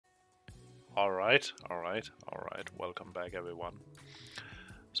Alright, welcome back everyone.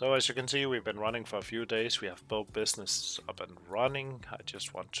 So as you can see, we've been running for a few days. We have both businesses up and running. I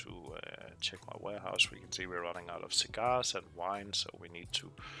just want to check my warehouse. We can see we're running out of cigars and wine, so we need to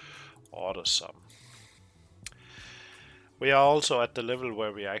order some. We are also at the level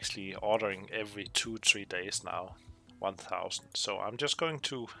where we're actually ordering every 2-3 days now, 1000. So I'm just going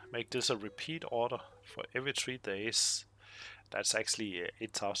to make this a repeat order for every 3 days. That's actually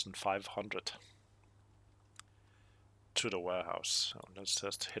 8500 to the warehouse. So let's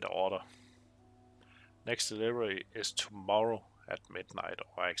just hit order. Next delivery is tomorrow at midnight,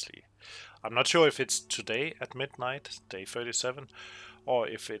 or actually, I'm not sure if it's today at midnight, day 37, or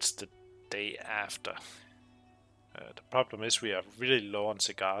if it's the day after. The problem is we are really low on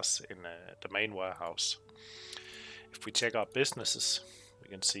cigars in the main warehouse. If we check our businesses, we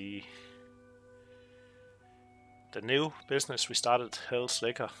can see the new business we started, Hell's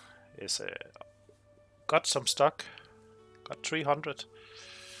Liquor, is got some stock, got 300.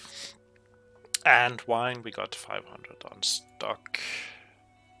 And wine, we got 500 on stock.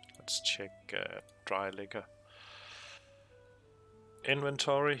 Let's check dry liquor.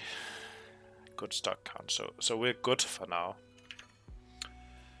 Inventory, good stock count, so we're good for now.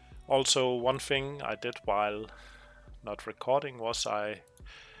 Also, one thing I did while not recording was I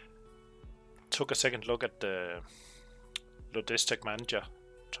took a second look at the logistic manager,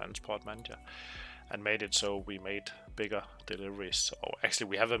 transport manager, and made it so we made bigger deliveries. So actually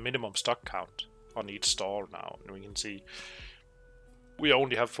we have a minimum stock count on each store now, and we can see we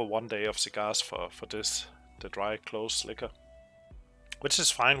only have for 1 day of cigars for this, the dry closed liquor, which is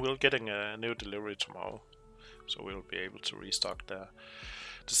fine. We're getting a new delivery tomorrow, so we'll be able to restock there.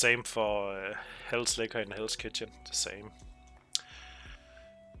 The same for Hell's Liquor in Hell's Kitchen, the same.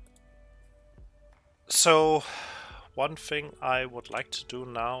 So one thing I would like to do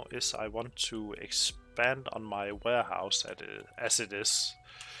now is I want to expand on my warehouse as it is.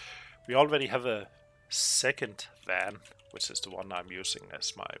 We already have a second van, which is the one I'm using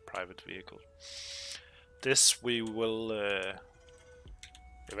as my private vehicle. This we will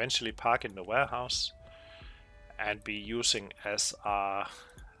eventually park in the warehouse and be using as our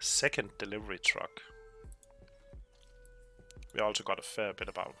second delivery truck. We also got a fair bit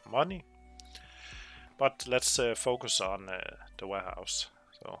about money, but let's focus on the warehouse.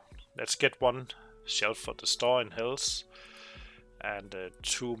 So let's get one shelf for the store in Hills and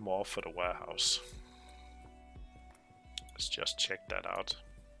 2 more for the warehouse. Let's just check that out.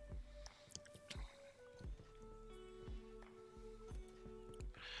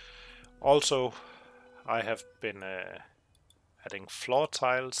 Also, I have been adding floor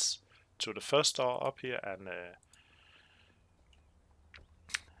tiles to the first store up here and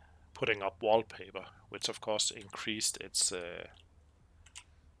putting up wallpaper, which of course increased its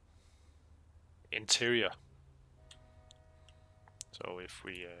interior. So if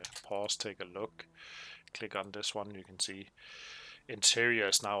we pause, take a look, click on this one, you can see interior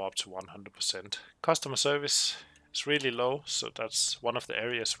is now up to 100%. Customer service is really low, so that's one of the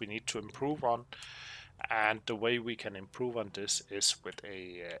areas we need to improve on. And the way we can improve on this is with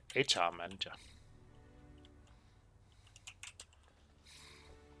a HR manager.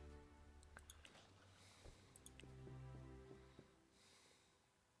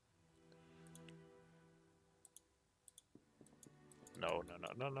 No.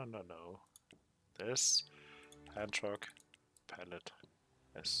 This hand truck pallet.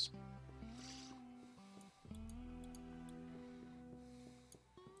 Yes.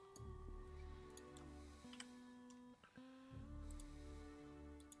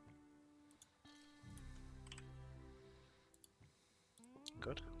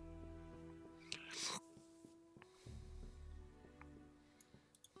 Good.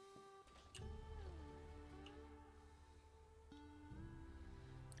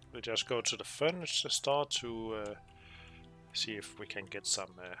 We just go to the furniture store to see if we can get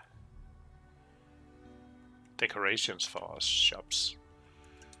some decorations for our shops.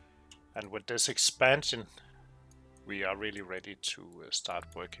 And with this expansion, we are really ready to start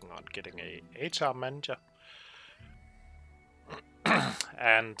working on getting a HR manager.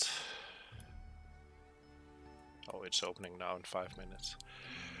 And oh, it's opening now in 5 minutes.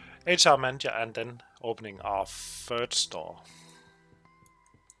 HR manager, and then opening our third store.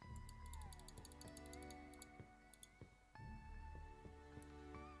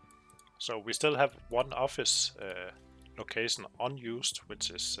 So we still have one office location unused, which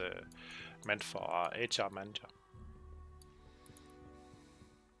is meant for our HR manager.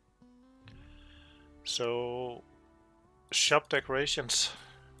 So shop decorations,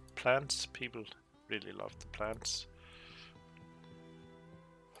 plants, people really love the plants.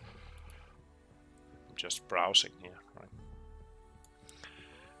 just browsing here, right?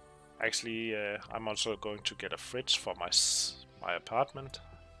 Actually, I'm also going to get a fridge for my apartment.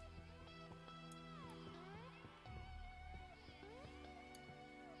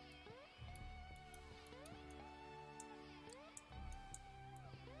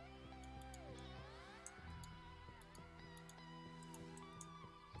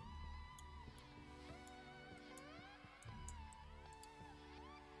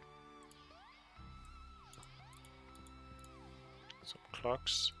 Some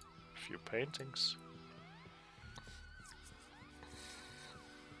clocks, a few paintings.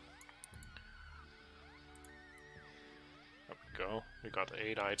 There we go, we got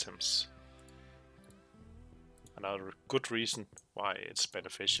 8 items. Another good reason why it's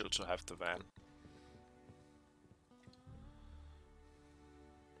beneficial to have the van.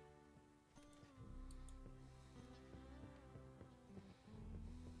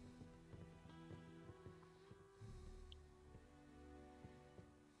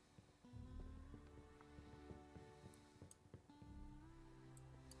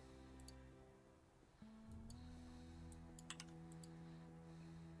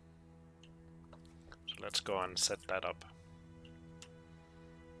 Let's go and set that up.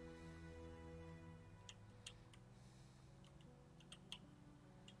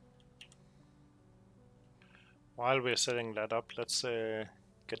 While we're setting that up, let's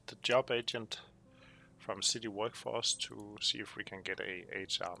get the job agent from City Workforce to see if we can get a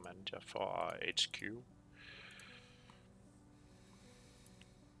HR manager for our HQ.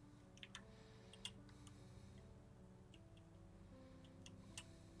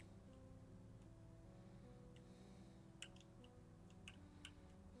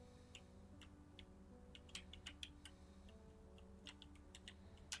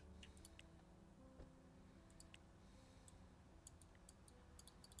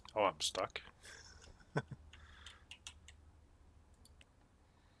 Oh, I'm stuck. You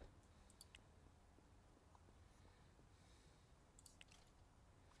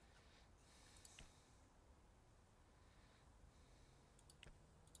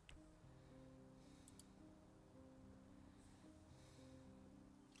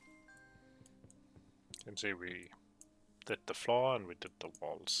can see we did the floor and we did the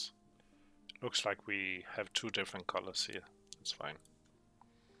walls. Looks like we have 2 different colors here. It's fine.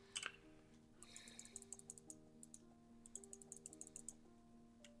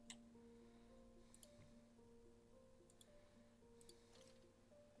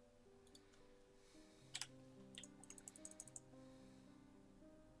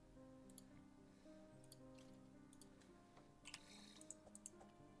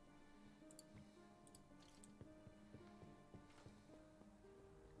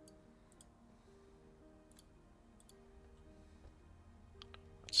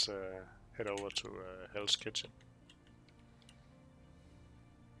 Let's head over to Hell's Kitchen.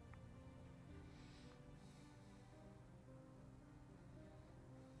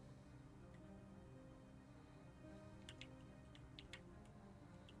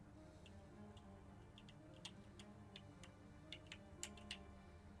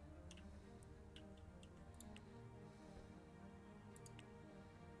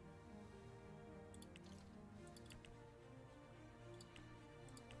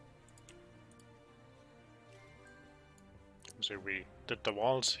 So we did the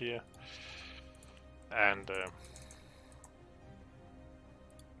walls here and the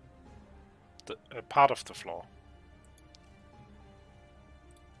part of the floor.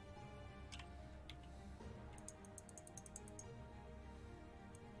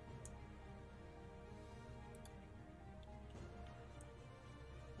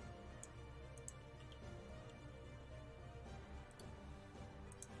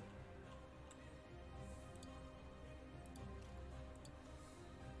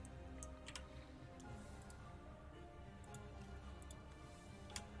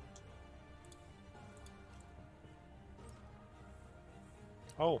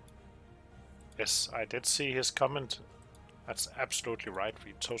 Oh, yes, I did see his comment. That's absolutely right.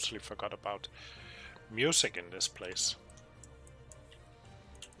 We totally forgot about music in this place.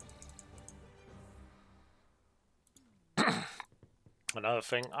 Another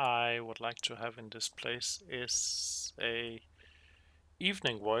thing I would like to have in this place is a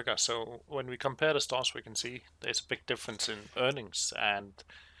evening worker. So when we compare the stores, we can see there's a big difference in earnings, and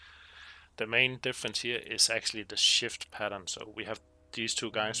the main difference here is actually the shift pattern. So we have these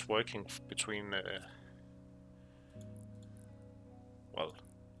 2 guys working between well,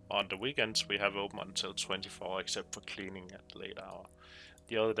 on the weekends we have open until 24, except for cleaning at late hour.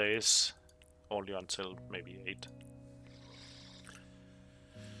 The other days only until maybe 8.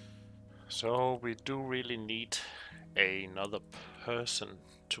 So we do really need another person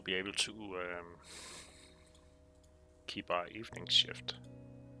to be able to keep our evening shift.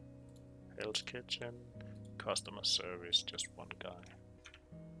 Hell's Kitchen, customer service, just one guy.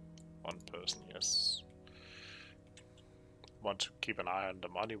 One person, yes. Want to keep an eye on the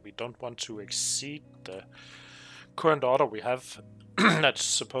money. We don't want to exceed the current order we have that's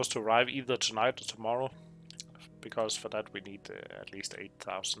supposed to arrive either tonight or tomorrow, because for that we need at least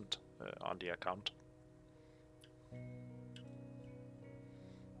 8,000 on the account.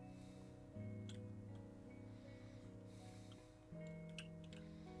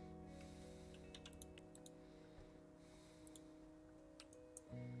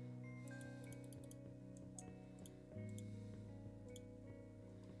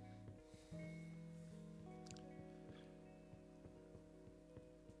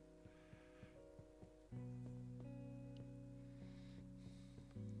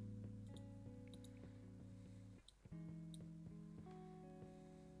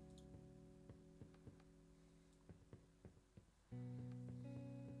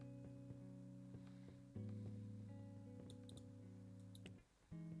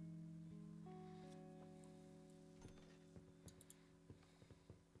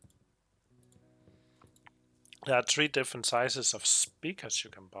 There are 3 different sizes of speakers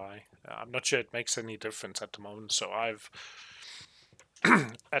you can buy. I'm not sure it makes any difference at the moment, so I've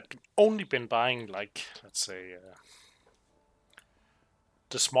only been buying, like, let's say,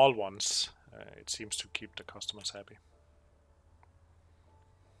 the small ones. It seems to keep the customers happy.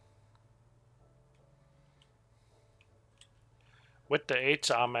 With the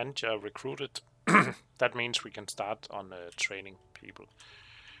HR manager recruited, that means we can start on training people,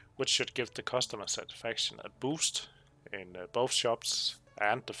 which should give the customer satisfaction a boost in both shops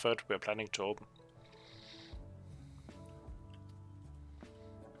and the third we're planning to open.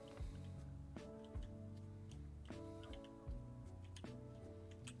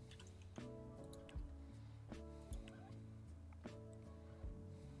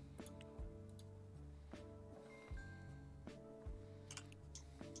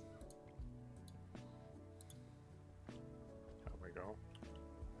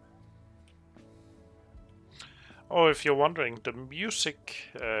 Oh, if you're wondering, the music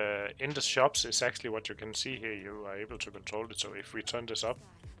in the shops is actually what you can see here. You are able to control it, so if we turn this up,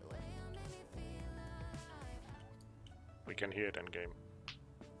 we can hear it in game.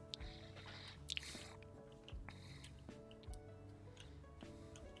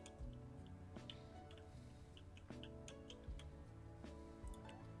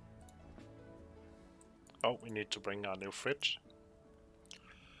 Oh, we need to bring our new fridge.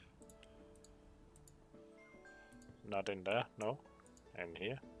 Not in there, no. And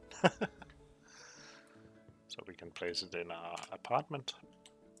here. So we can place it in our apartment.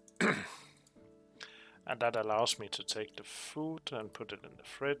 And that allows me to take the food and put it in the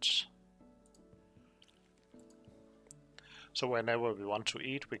fridge. So whenever we want to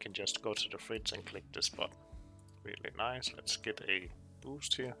eat, we can just go to the fridge and click this button. Really nice. Let's get a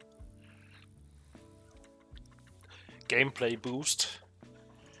boost here. Gameplay boost.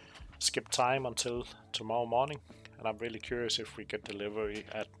 Skip time until tomorrow morning. And I'm really curious if we get delivery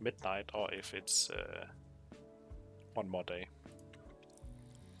at midnight or if it's one more day.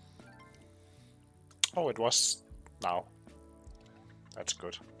 Oh, it was now. That's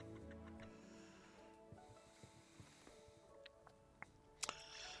good.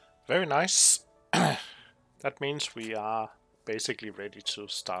 Very nice. That means we are basically ready to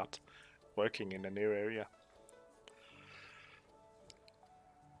start working in a new area.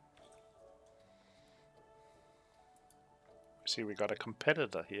 See, we got a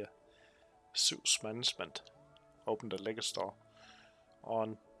competitor here. Zeus Management opened a liquor store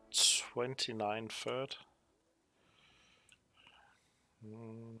on 29/3.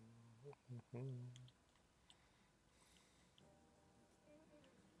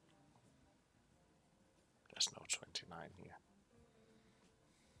 There's no 29 here.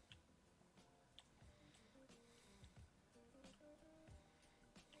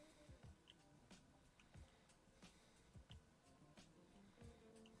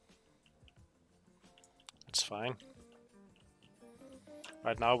 It's fine.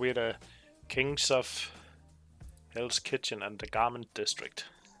 Right now we're the kings of Hell's Kitchen and the Garment District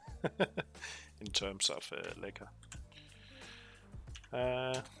in terms of liquor.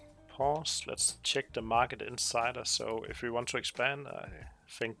 Pause. Let's check the Market Insider. So if we want to expand, I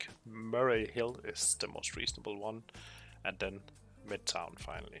think Murray Hill is the most reasonable one, and then Midtown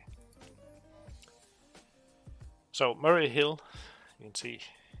finally. So Murray Hill, you can see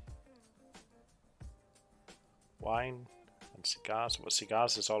wine And cigars, well,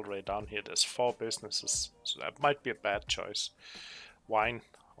 cigars is already down here. There's 4 businesses, so that might be a bad choice. Wine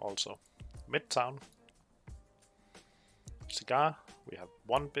also. Midtown. Cigar, we have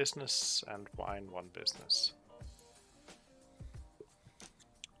 1 business, and wine 1 business. You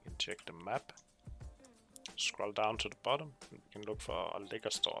can check the map. Scroll down to the bottom. You can look for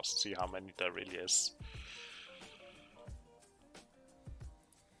liquor stores, see how many there really is.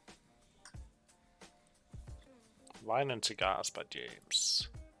 Wine and cigars by James.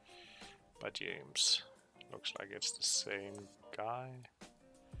 Looks like it's the same guy.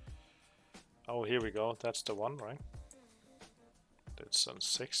 Oh, here we go. That's the one, right? It's on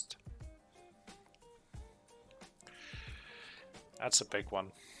 6th. That's a big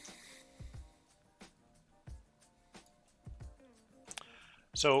one.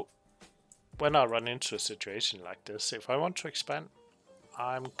 So, when I run into a situation like this, if I want to expand,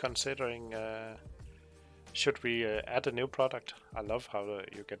 I'm considering should we add a new product? I love how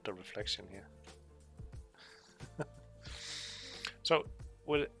you get the reflection here. So,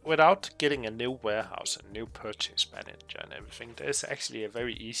 without getting a new warehouse, a new purchase manager and everything, there's actually a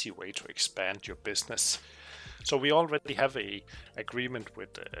very easy way to expand your business. So we already have a agreement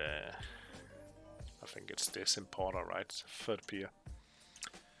with, I think it's this importer, right? Third peer.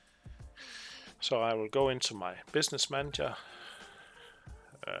 So I will go into my business manager.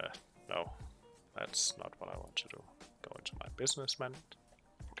 No, that's not what I want to do. Go into my business manager.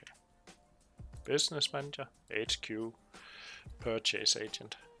 Okay. Business manager, HQ, purchase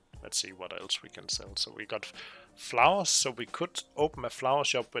agent. Let's see what else we can sell. So we got flowers, so we could open a flower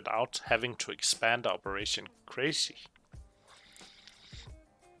shop without having to expand our operation crazy.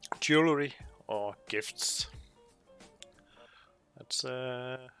 Jewelry or gifts. Let's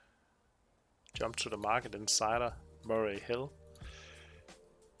jump to the Market Insider, Murray Hill.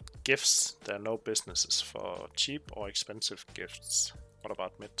 Gifts, there are no businesses for cheap or expensive gifts. What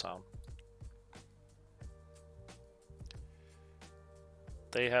about Midtown?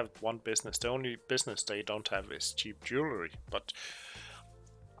 They have 1 business. The only business they don't have is cheap jewelry, but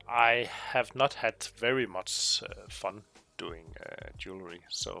I have not had very much fun doing jewelry,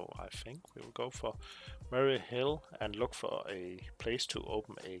 so I think we'll go for Murray Hill and look for a place to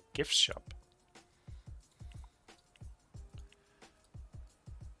open a gift shop.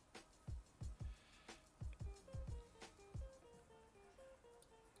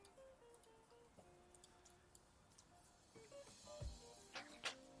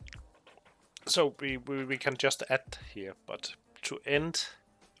 So we can just add here, but to end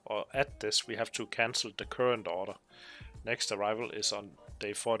or add this, we have to cancel the current order. Next arrival is on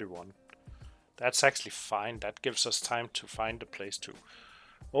day 41. That's actually fine. That gives us time to find a place to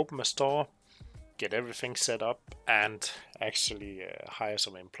open a store, get everything set up, and actually hire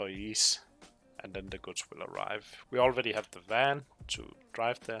some employees, and then the goods will arrive. We already have the van to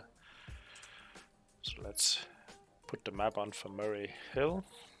drive there. So let's put the map on for Murray Hill.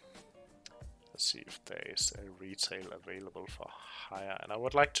 Let's see if there is a retail available for hire. And I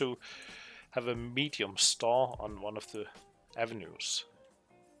would like to have a medium store on one of the avenues.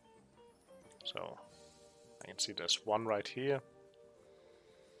 So I can see there's one right here.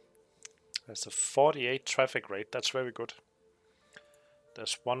 There's a 48 traffic rate. That's very good.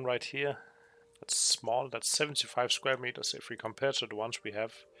 There's one right here. That's small. That's 75 square meters. If we compare to the ones we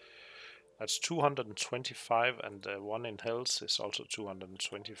have, that's 225, and the one in Hells is also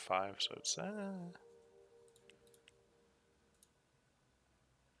 225. So it's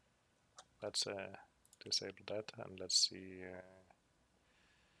let's disable that, and let's see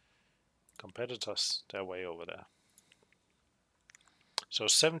competitors. They're way over there. So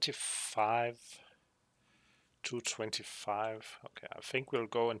 75, 225. Okay, I think we'll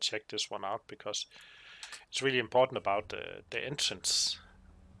go and check this one out because it's really important about the entrance.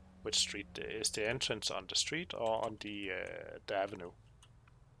 Which street is the entrance, on the street or on the avenue?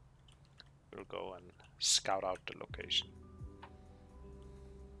 We'll go and scout out the location.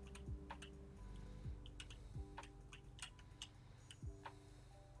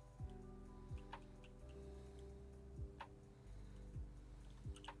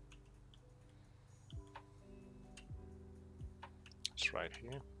 It's right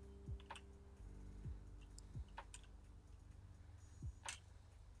here.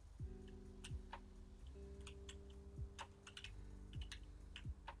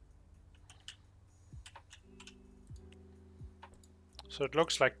 So it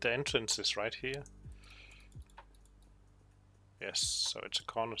looks like the entrance is right here. Yes, so it's a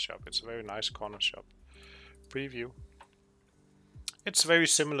corner shop. It's a very nice corner shop. Preview. It's very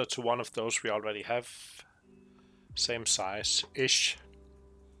similar to one of those we already have. Same size-ish.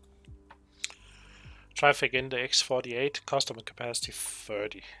 Traffic index 48, customer capacity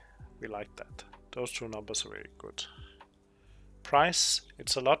 30. We like that. Those two numbers are very good. Price,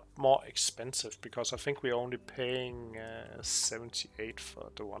 it's a lot more expensive because I think we're only paying 78 for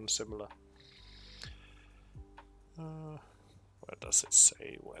the one similar. Where does it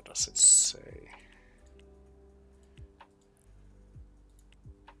say? Where does it say?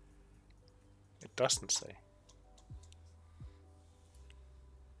 It doesn't say.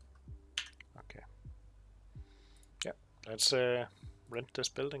 Okay. Yeah, let's rent this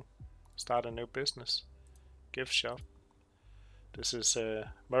building. Start a new business. Gift shop. This is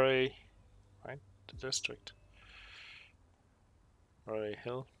Murray, right? The district. Murray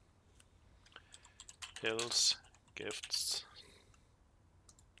Hill. Hills. Gifts.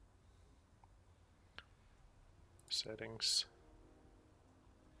 Settings.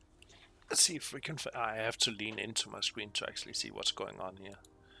 Let's see if we can. I have to lean into my screen to actually see what's going on here.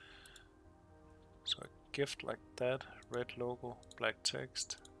 So a gift like that, red logo, black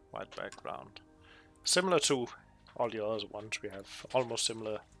text, white background. Similar to all the other ones, we have almost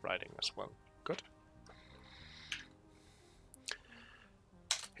similar writing as well. Good.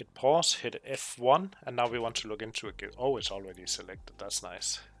 Hit pause, hit F1, and now we want to look into a gift. Oh, it's already selected. That's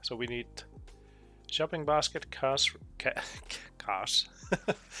nice. So we need shopping basket, cash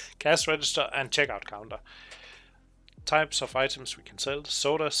register, and checkout counter. Types of items we can sell: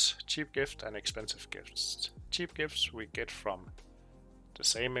 sodas, cheap gift, and expensive gifts. Cheap gifts we get from the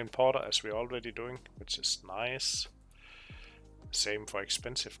same importer as we're already doing, which is nice. Same for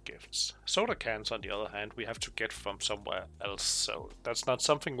expensive gifts. Soda cans, on the other hand, we have to get from somewhere else, so that's not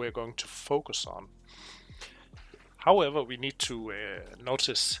something we're going to focus on. However, we need to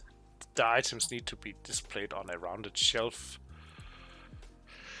notice the items need to be displayed on a rounded shelf.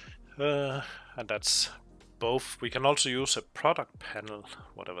 And that's both. We can also use a product panel,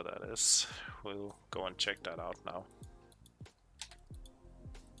 whatever that is. We'll go and check that out now.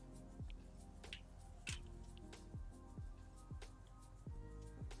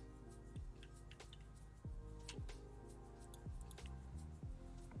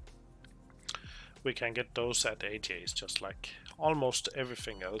 We can get those at AJ's, just like almost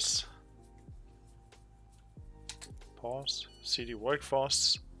everything else. Pause. CD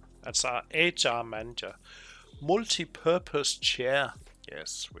workforce. That's our HR manager. Multi-purpose chair.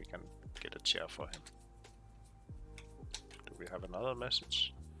 Yes, we can get a chair for him. Do we have another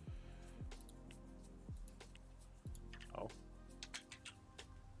message? Oh.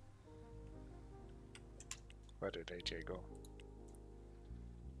 Where did AJ go?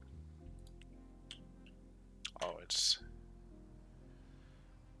 Oh, it's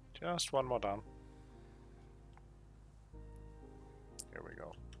just one more down. Here we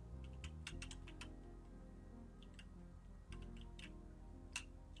go.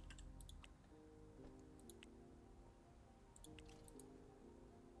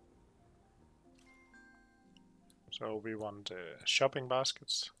 So we want shopping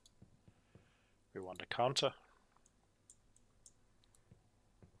baskets. We want a counter.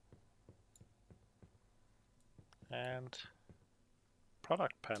 And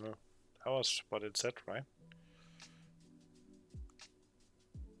product panel. That was what it said, right?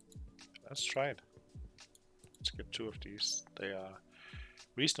 Let's try it. Let's get two of these. They are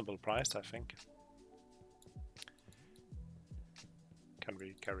reasonable priced, I think. Can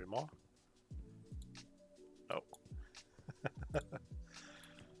we carry more? No.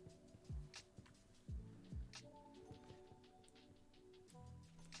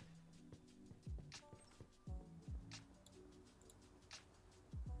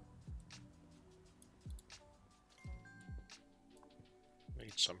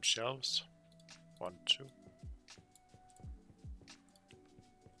 Need some shelves. 1, 2.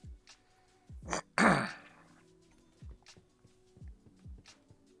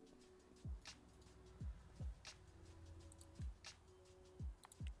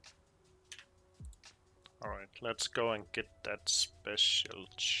 Alright, let's go and get that special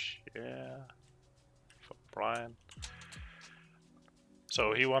chair for Brian.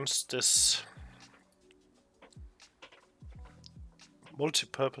 So he wants this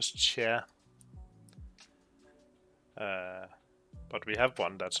multi-purpose chair, but we have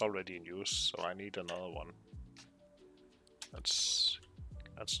one that's already in use, so I need another one. Let's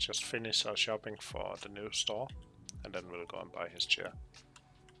just finish our shopping for the new store, and then we'll go and buy his chair.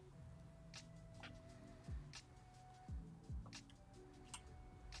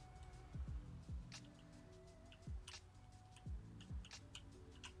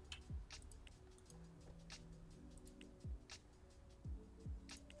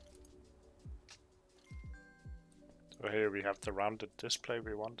 So here we have the rounded display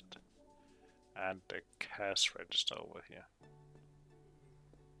we wanted, and the cash register over here.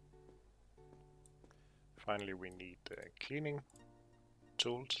 Finally, we need cleaning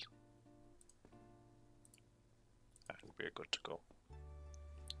tools, and we're good to go.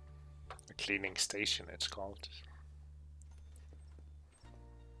 A cleaning station, it's called.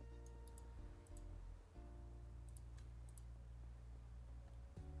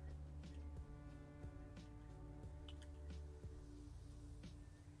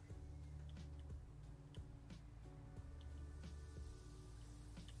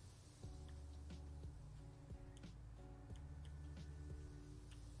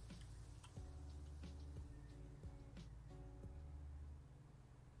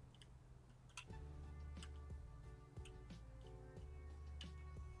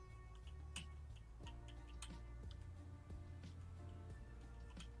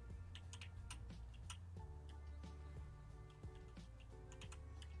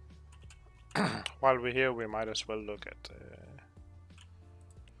 While we're here, we might as well look at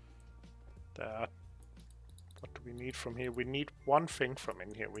what do we need from here? We need one thing from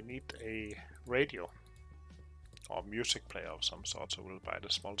in here. We need a radio or music player of some sort, so we'll buy the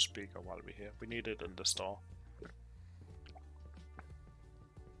small speaker while we're here. We need it in the store.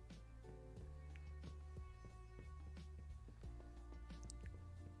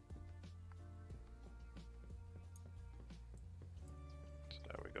 So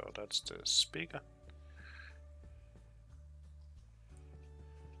there we go, that's the speaker.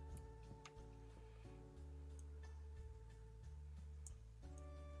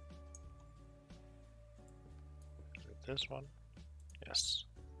 This one, yes,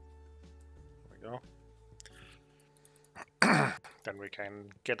 there we go. Then we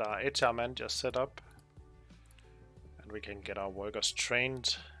can get our HR manager set up, and we can get our workers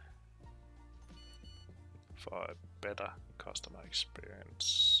trained for a better customer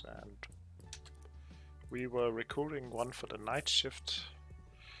experience. And we were recruiting one for the night shift,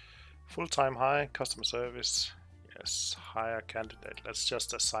 full-time hire, customer service. Yes, hire candidate. Let's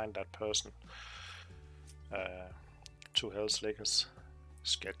just assign that person to Hell's Lakers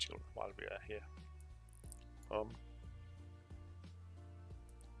schedule while we are here.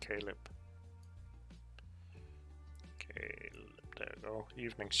 Caleb, there we go.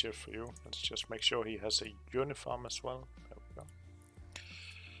 Evening shift for you. Let's just make sure he has a uniform as well. There we go.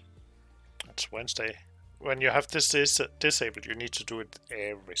 That's Wednesday. When you have this disabled, you need to do it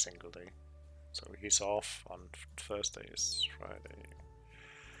every single day. So he's off on Thursdays, Friday,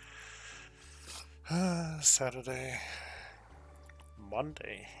 Saturday,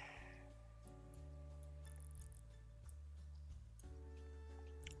 Monday,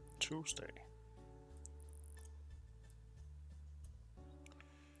 Tuesday.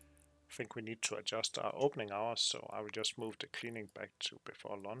 I think we need to adjust our opening hours, so I will just move the cleaning back to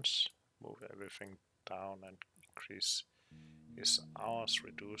before lunch, move everything down and increase his hours,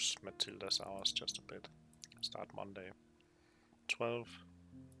 reduce Matilda's hours just a bit. Start Monday, 12.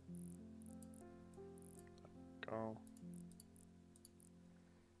 Go.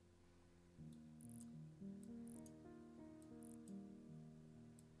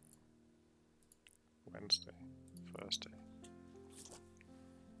 Wednesday, Thursday,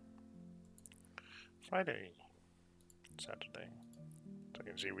 Friday, Saturday. So you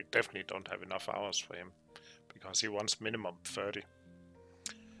can see we definitely don't have enough hours for him because he wants minimum 30.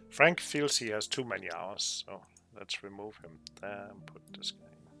 Frank feels he has too many hours, so let's remove him there and put this guy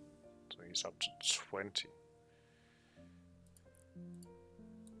in. So he's up to 20.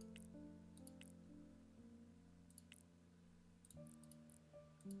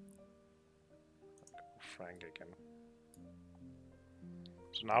 Frank again.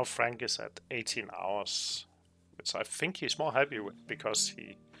 So now Frank is at 18 hours, which I think he's more happy with because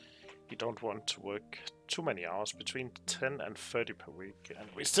he don't want to work too many hours, between 10 and 30 per week. And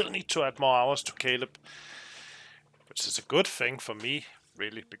we still need to add more hours to Caleb, which is a good thing for me,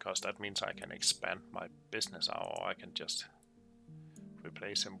 really, because that means I can expand my business hour, or I can just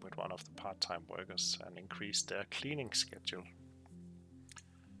replace him with one of the part-time workers and increase their cleaning schedule,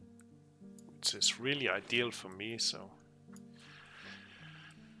 which is really ideal for me, so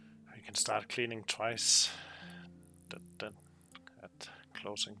I can start cleaning twice then at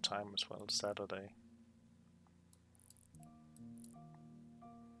closing time as well, Saturday.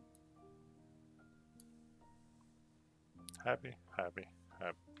 Happy.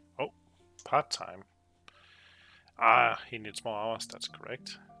 Oh, part-time. Ah, he needs more hours, that's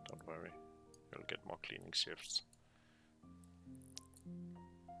correct. Don't worry, you'll get more cleaning shifts.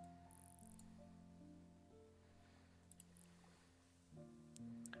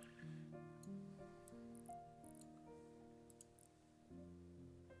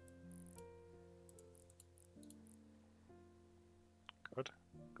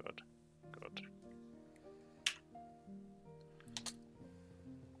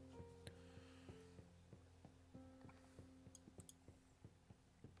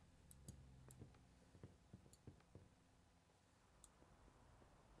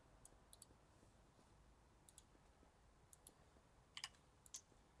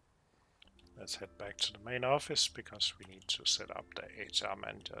 Let's head back to the main office because we need to set up the HR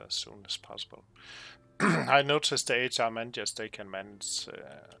manager as soon as possible. I noticed the HR managers, they can manage,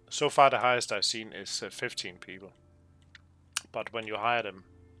 so far the highest I've seen is 15 people. But when you hire them,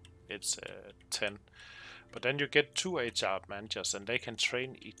 it's 10. But then you get 2 HR managers and they can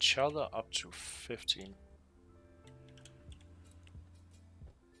train each other up to 15.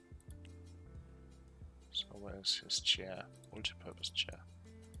 So where's his chair? Multi-purpose chair.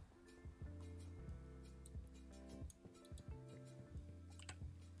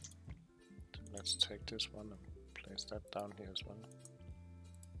 Let's take this one and place that down here as well.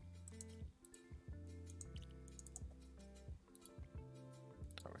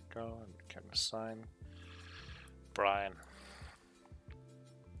 There we go, and we can assign Brian.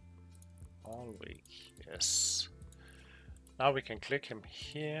 All week, yes. Now we can click him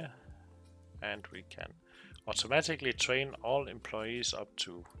here and we can automatically train all employees up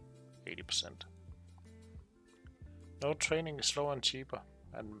to 80%. No training is slower and cheaper,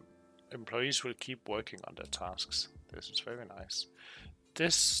 and employees will keep working on their tasks. This is very nice.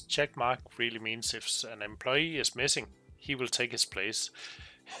 This check mark really means if an employee is missing, he will take his place.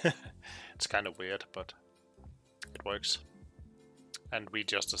 It's kind of weird, but it works. And we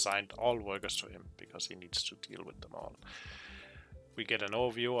just assigned all workers to him because he needs to deal with them all. We get an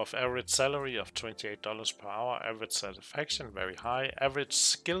overview of average salary of $28 per hour, average satisfaction very high, average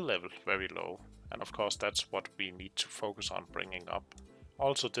skill level very low. And of course that's what we need to focus on bringing up.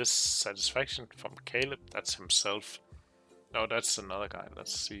 Also this satisfaction from Caleb, that's himself. No, that's another guy.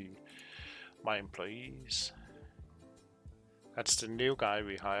 Let's see my employees. That's the new guy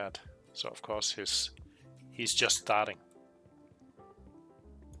we hired. So of course he's just starting.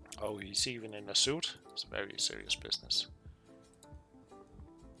 Oh, he's even in a suit. It's very serious business.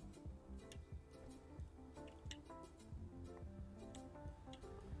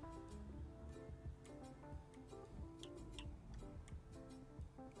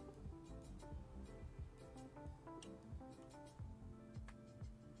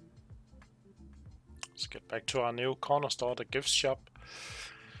 Let's get back to our new corner store, the gift shop.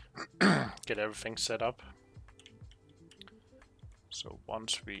 Get everything set up. So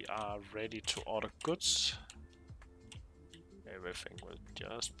once we are ready to order goods, everything will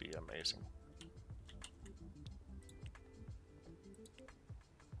just be amazing.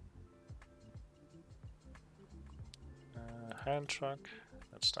 Hand truck.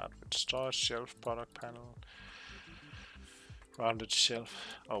 Let's start with storage shelf, product panel, rounded shelf.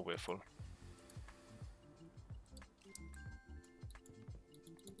 Oh, we're full.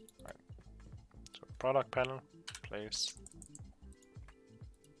 Right. So product panel, place.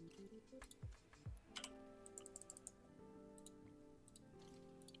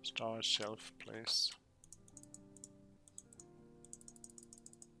 Storage shelf, place.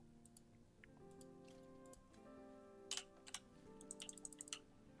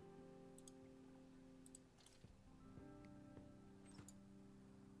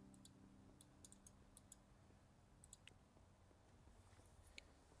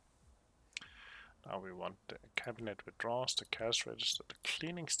 Now we want the cabinet with drawers, the cash register, the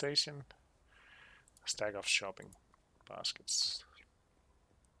cleaning station, a stack of shopping baskets.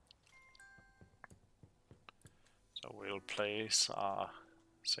 So we'll place our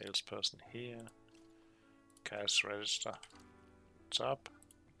salesperson here, cash register top,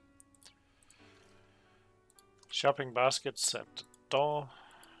 shopping baskets at the door,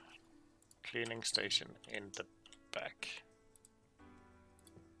 cleaning station in the back.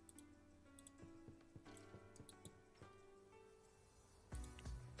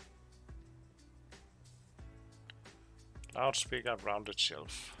 Loudspeaker, rounded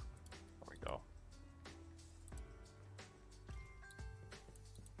shelf. There we go.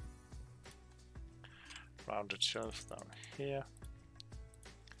 Rounded shelf down here.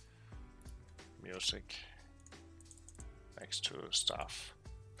 Music next to staff.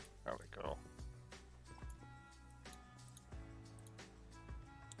 There we go.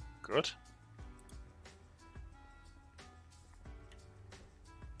 Good.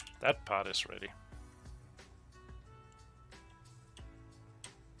 That part is ready.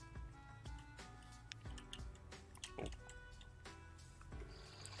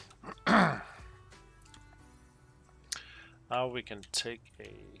 Now we can take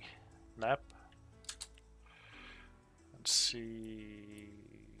a nap and see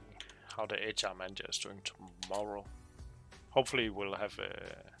how the HR manager is doing tomorrow. Hopefully we'll have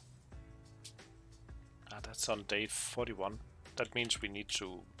a... that's on day 41. That means we need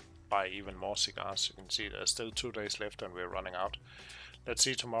to buy even more cigars. You can see there's still 2 days left and we're running out. Let's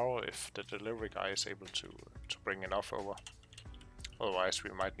see tomorrow if the delivery guy is able to bring enough over. Otherwise we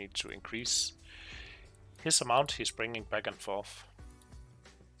might need to increase his amount he's bringing back and forth.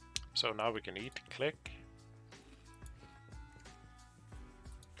 So now we can eat, click,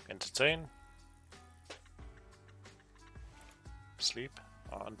 entertain, sleep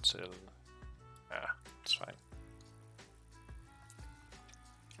until, it's fine.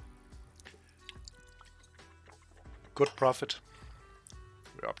 Good profit.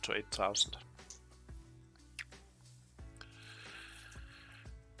 We're up to 8,000.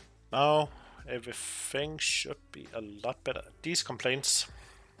 Now everything should be a lot better. These complaints,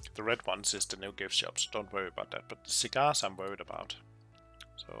 the red ones, is the new gift shop, so don't worry about that. But the cigars I'm worried about.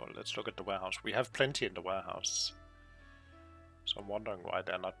 So let's look at the warehouse. We have plenty in the warehouse. So I'm wondering why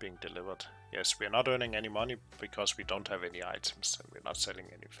they're not being delivered. Yes, we're not earning any money because we don't have any items and we're not selling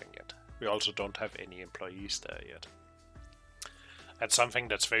anything yet. We also don't have any employees there yet. That's something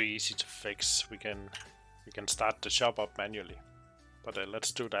that's very easy to fix. We can start the shop up manually. But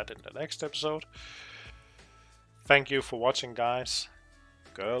let's do that in the next episode. Thank you for watching, guys,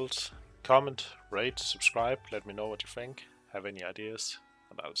 girls. Comment, rate, subscribe, let me know what you think, have any ideas,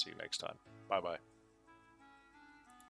 and I'll see you next time. Bye bye.